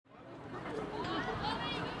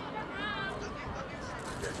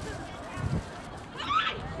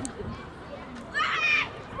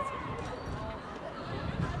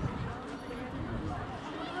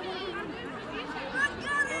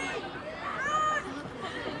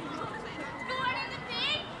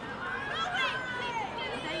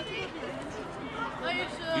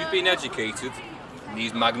You've been educated in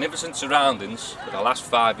these magnificent surroundings for the last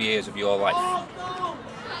 5 years of your life.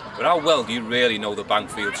 But how well do you really know the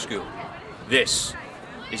Bankfield School? This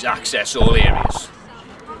is Access All Areas.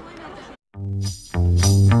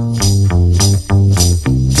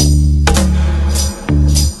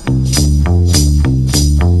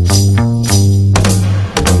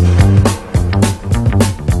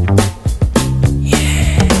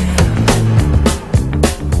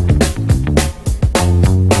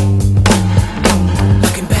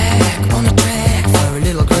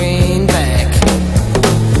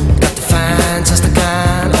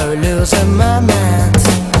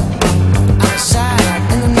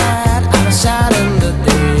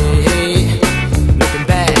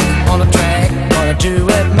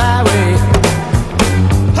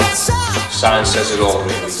 Sign says it all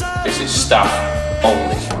really. This is staff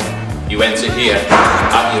only. You enter here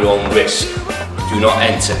at your own risk. Do not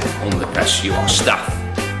enter unless you are staff.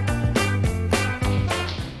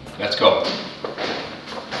 Let's go.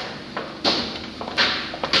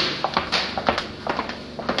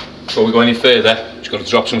 Before we go any further, just got to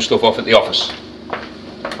drop some stuff off at the office.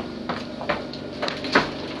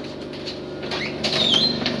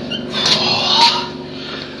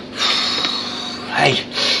 Hey,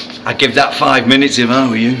 I'd give that 5 minutes if I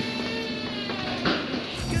were you.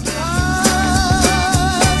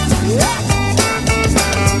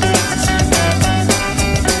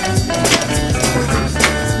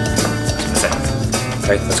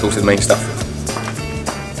 Okay, let's go to the main stuff.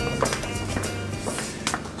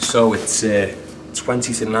 So it's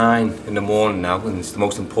 20 to 9 in the morning now, and it's the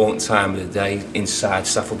most important time of the day. Inside,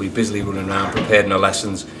 staff will be busily running around preparing their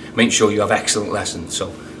lessons. Make sure you have excellent lessons.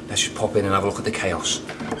 So let's just pop in and have a look at the chaos.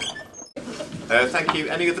 Thank you.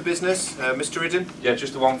 Any other business, Mr. Ridden? Yeah,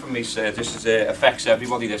 just the one from me, sir. This affects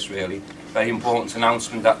everybody, this really. Very important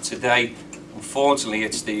announcement that today, unfortunately,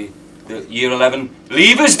 it's the Year 11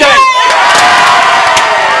 Leavers Day!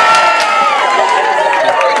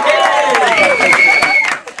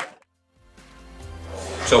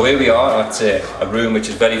 So here we are at a room which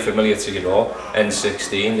is very familiar to you all,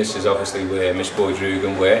 N16. This is obviously where Miss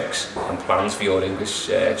Boyd-Rugan works and plans for your English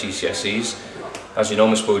GCSEs. As you know,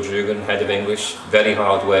 Miss Boyd-Rugan, head of English, very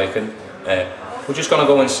hard working. We're just going to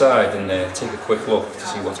go inside and take a quick look to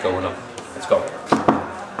see what's going on. Let's go.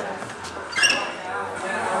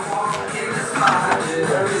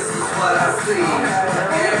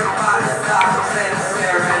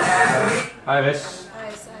 Hi, Miss.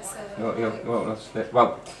 Well,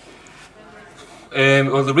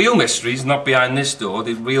 the real mystery is not behind this door.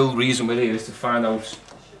 The real reason we're here is to find out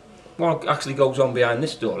what actually goes on behind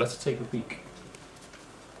this door. Let's take a peek.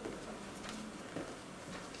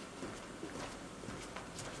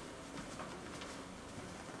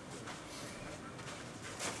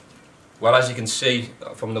 Well, as you can see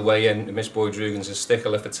from the way in, Miss Boyd-Rugan's a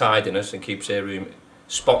stickler for tidiness and keeps her room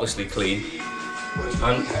spotlessly clean.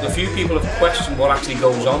 And a few people have questioned what actually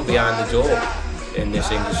goes on behind the door in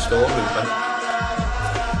this English storeroom. And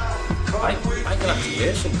I can actually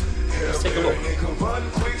hear something. Let's take a look.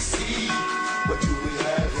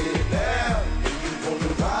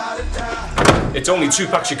 It's only 2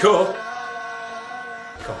 packs of coke.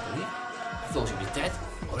 I can't believe it. I thought he was dead.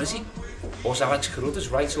 Or is he? Or was Alex Carruthers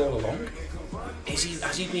right all along? Has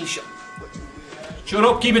he been shot? Shut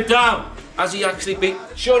up, keep it down! Has he actually been...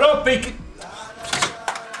 Shut up, Beacon!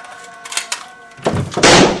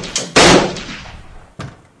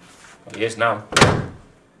 Well, he is now.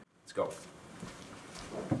 Let's go.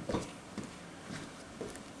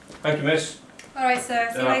 Thank you, miss. Alright, sir.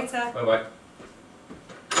 See you later. Bye-bye.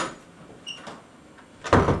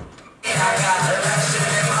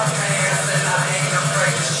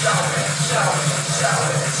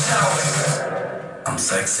 I'm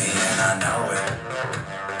sexy and I know it.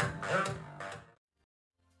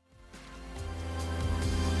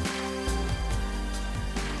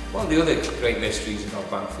 One of the other great mysteries about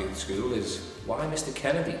Bankfield School is why Mr.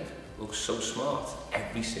 Kennedy looks so smart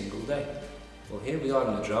every single day. Well, here we are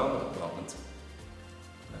in the drama department,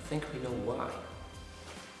 and I think we know why.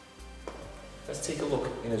 Let's take a look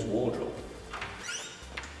in his wardrobe.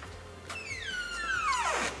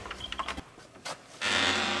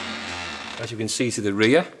 As you can see to the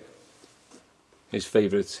rear, his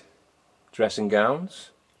favourite dressing gowns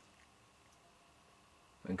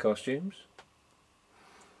and costumes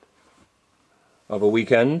of a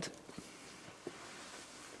weekend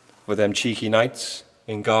for them cheeky nights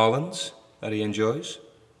in garlands that he enjoys.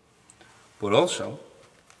 But also,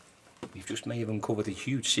 we've just may have uncovered a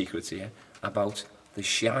huge secret here about the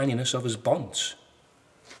shininess of his bonds.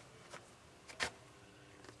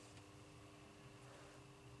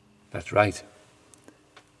 That's right.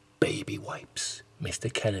 baby wipes.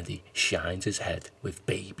 Mr. Kennedy shines his head with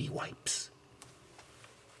baby wipes.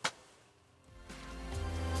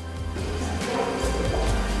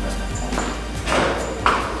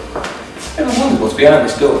 Ever wondered what's behind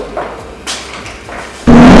this door?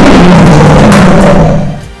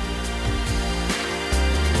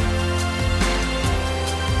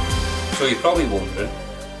 So you're probably wondering,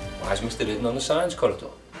 why is Mr. Hidden on the science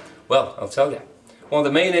corridor? Well, I'll tell you. One of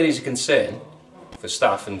the main areas of concern for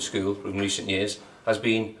staff in school in recent years has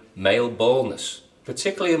been male baldness,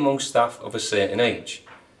 particularly amongst staff of a certain age.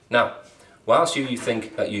 Now, whilst you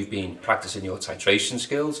think that you've been practicing your titration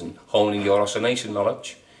skills and honing your oscillation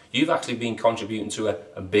knowledge, you've actually been contributing to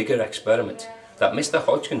a bigger experiment that Mr.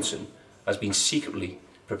 Hodgkinson has been secretly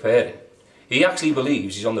preparing. He actually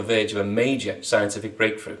believes he's on the verge of a major scientific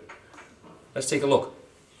breakthrough. Let's take a look.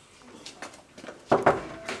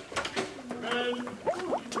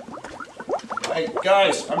 Hey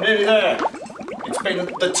guys, I'm nearly there. It's been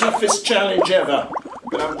the toughest challenge ever,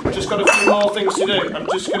 but I've just got a few more things to do. I'm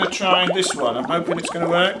just going to try this one. I'm hoping it's going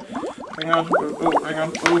to work. Hang on, oh, hang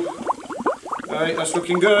on, oh. Alright, that's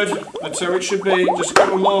looking good. That's how it should be. Just a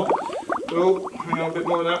couple more. Oh, hang on, a bit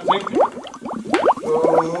more of that, I think.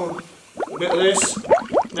 Oh, a bit of this.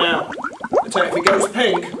 Now, I tell you, if it goes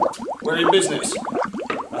pink, we're in business,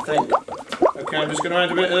 I think. Okay, I'm just going to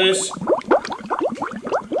add a bit of this.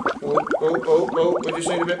 Oh, we just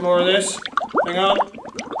need a bit more of this. Hang on.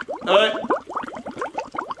 Alright.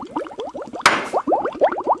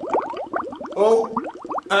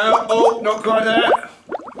 Oh, not quite there.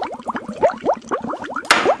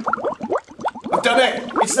 I've done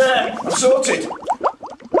it. It's there. I've sorted.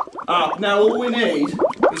 Now all we need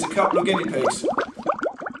is a couple of guinea pigs.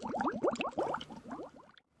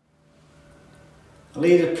 I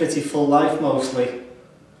lead a pretty full life mostly.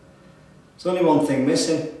 There's only one thing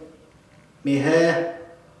missing. Me hair.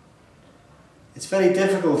 It's very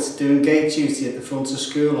difficult doing gate duty at the front of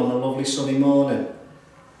school on a lovely sunny morning,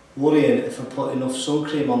 worrying if I put enough sun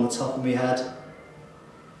cream on the top of my head.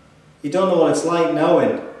 You don't know what it's like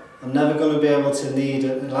knowing I'm never going to be able to need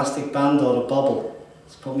an elastic band or a bobble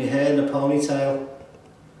to put my hair in a ponytail.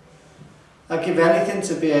 I'd give anything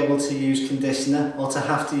to be able to use conditioner, or to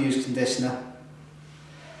have to use conditioner.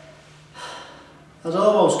 I'd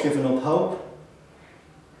almost given up hope.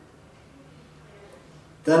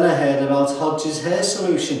 Then I heard about Hodge's hair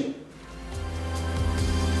solution.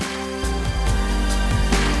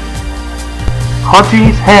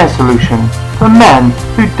 Hodge's hair solution for men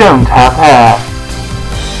who don't have hair.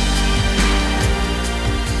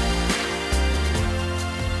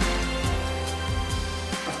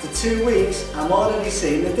 After 2 weeks, I'm already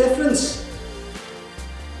seeing the difference.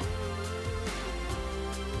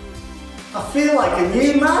 I feel like a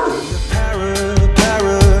new man.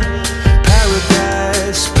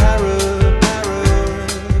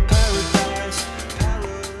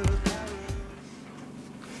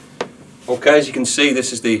 Okay, as you can see,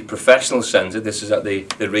 this is the professional centre. This is at the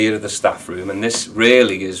rear of the staff room, and this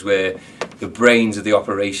really is where the brains of the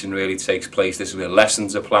operation really takes place. This is where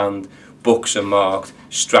lessons are planned, books are marked,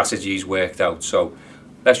 strategies worked out. So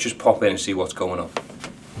let's just pop in and see what's going on.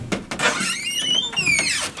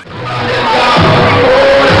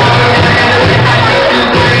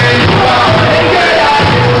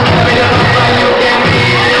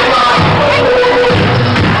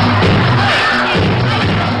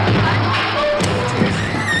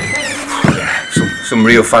 Some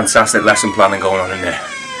real fantastic lesson planning going on in there.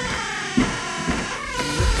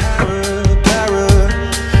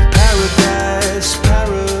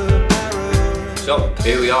 So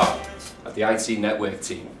here we are at the IT network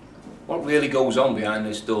team. What really goes on behind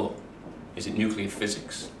this door? Is it nuclear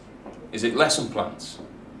physics? Is it lesson plans?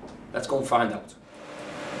 Let's go and find out.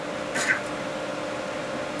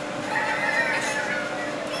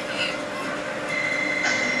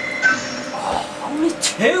 Oh, only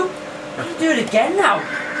two? I'll do it again now.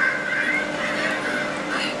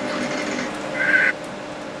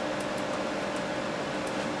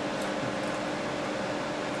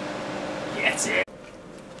 Get it.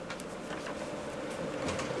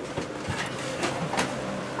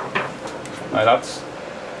 Hi lads.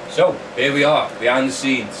 So here we are, behind the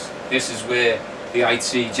scenes. This is where the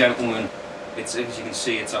IT gentleman, as you can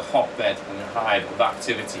see, it's a hotbed and a hive of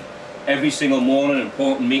activity. Every single morning an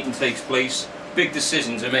important meeting takes place, big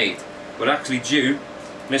decisions are made. We're actually due,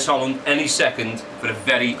 Miss Holland, any second for a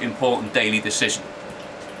very important daily decision.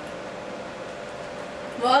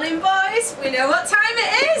 Morning, boys. We know what time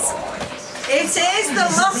it is. It is the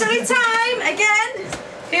lottery time again.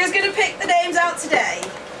 Who's going to pick the names out today?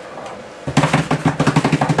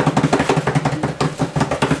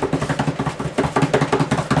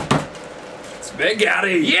 Big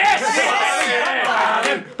Gary! Yes!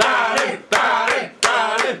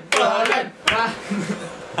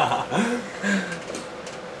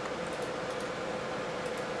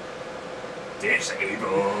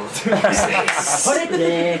 Disabled! Put it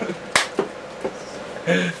there.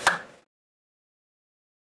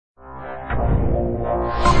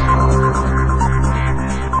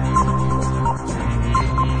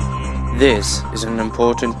 This is an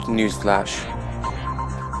important news flash.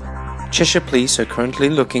 Cheshire Police are currently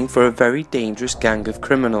looking for a very dangerous gang of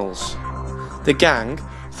criminals. The gang,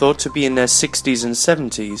 thought to be in their 60s and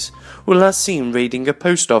 70s, were last seen raiding a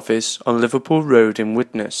post office on Liverpool Road in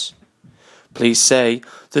Widnes. Police say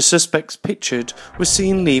the suspects pictured were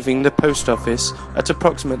seen leaving the post office at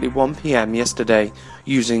approximately 1 PM yesterday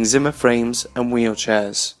using Zimmer frames and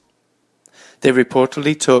wheelchairs. They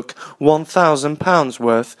reportedly took £1,000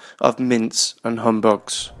 worth of mints and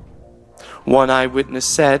humbugs. One eyewitness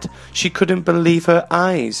said she couldn't believe her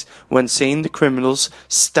eyes when seeing the criminals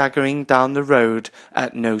staggering down the road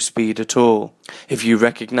at no speed at all. If you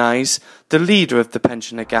recognise the leader of the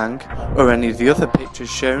pensioner gang or any of the other pictures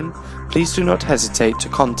shown, please do not hesitate to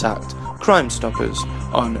contact Crime Stoppers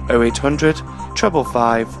on 0800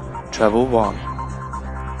 555 111.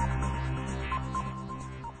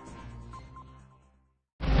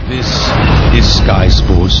 This is Sky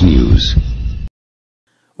Sports News.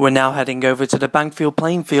 We're now heading over to the Bankfield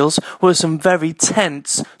playing fields with some very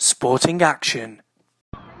tense sporting action.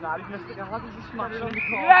 Yes,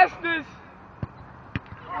 this.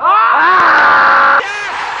 Ah!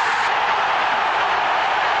 Yes!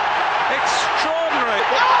 Extraordinary.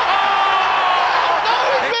 Oh! No,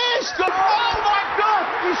 he missed! Oh my God!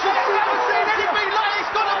 You should have never seen anything like it. It's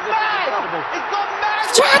gone mad! It's gone mad!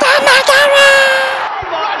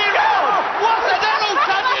 Running out! What? They're all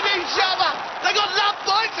touching each other! They got love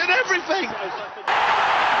bites and everything!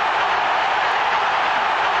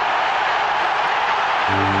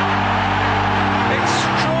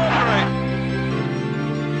 Extraordinary!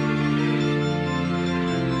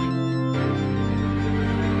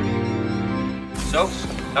 So,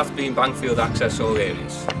 that's been Bankfield Access All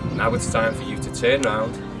Areas. Now it's time for you to turn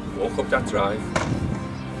round, walk up that drive,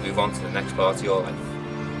 move on to the next part of your life.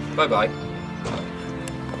 Bye bye.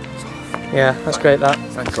 Yeah, that's great that.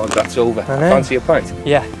 Thank God that's over. I know. Fancy a pint?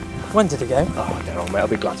 Yeah. When did it go? Oh, I don't know, mate. I'll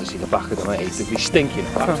be glad to see the back of them. Mate. They'll be stinking.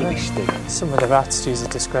 Absolutely stinking. Some of their attitudes are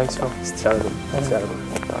disgraceful. It's terrible. It's terrible.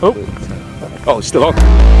 Oh. Terrible. Oh, it's still on.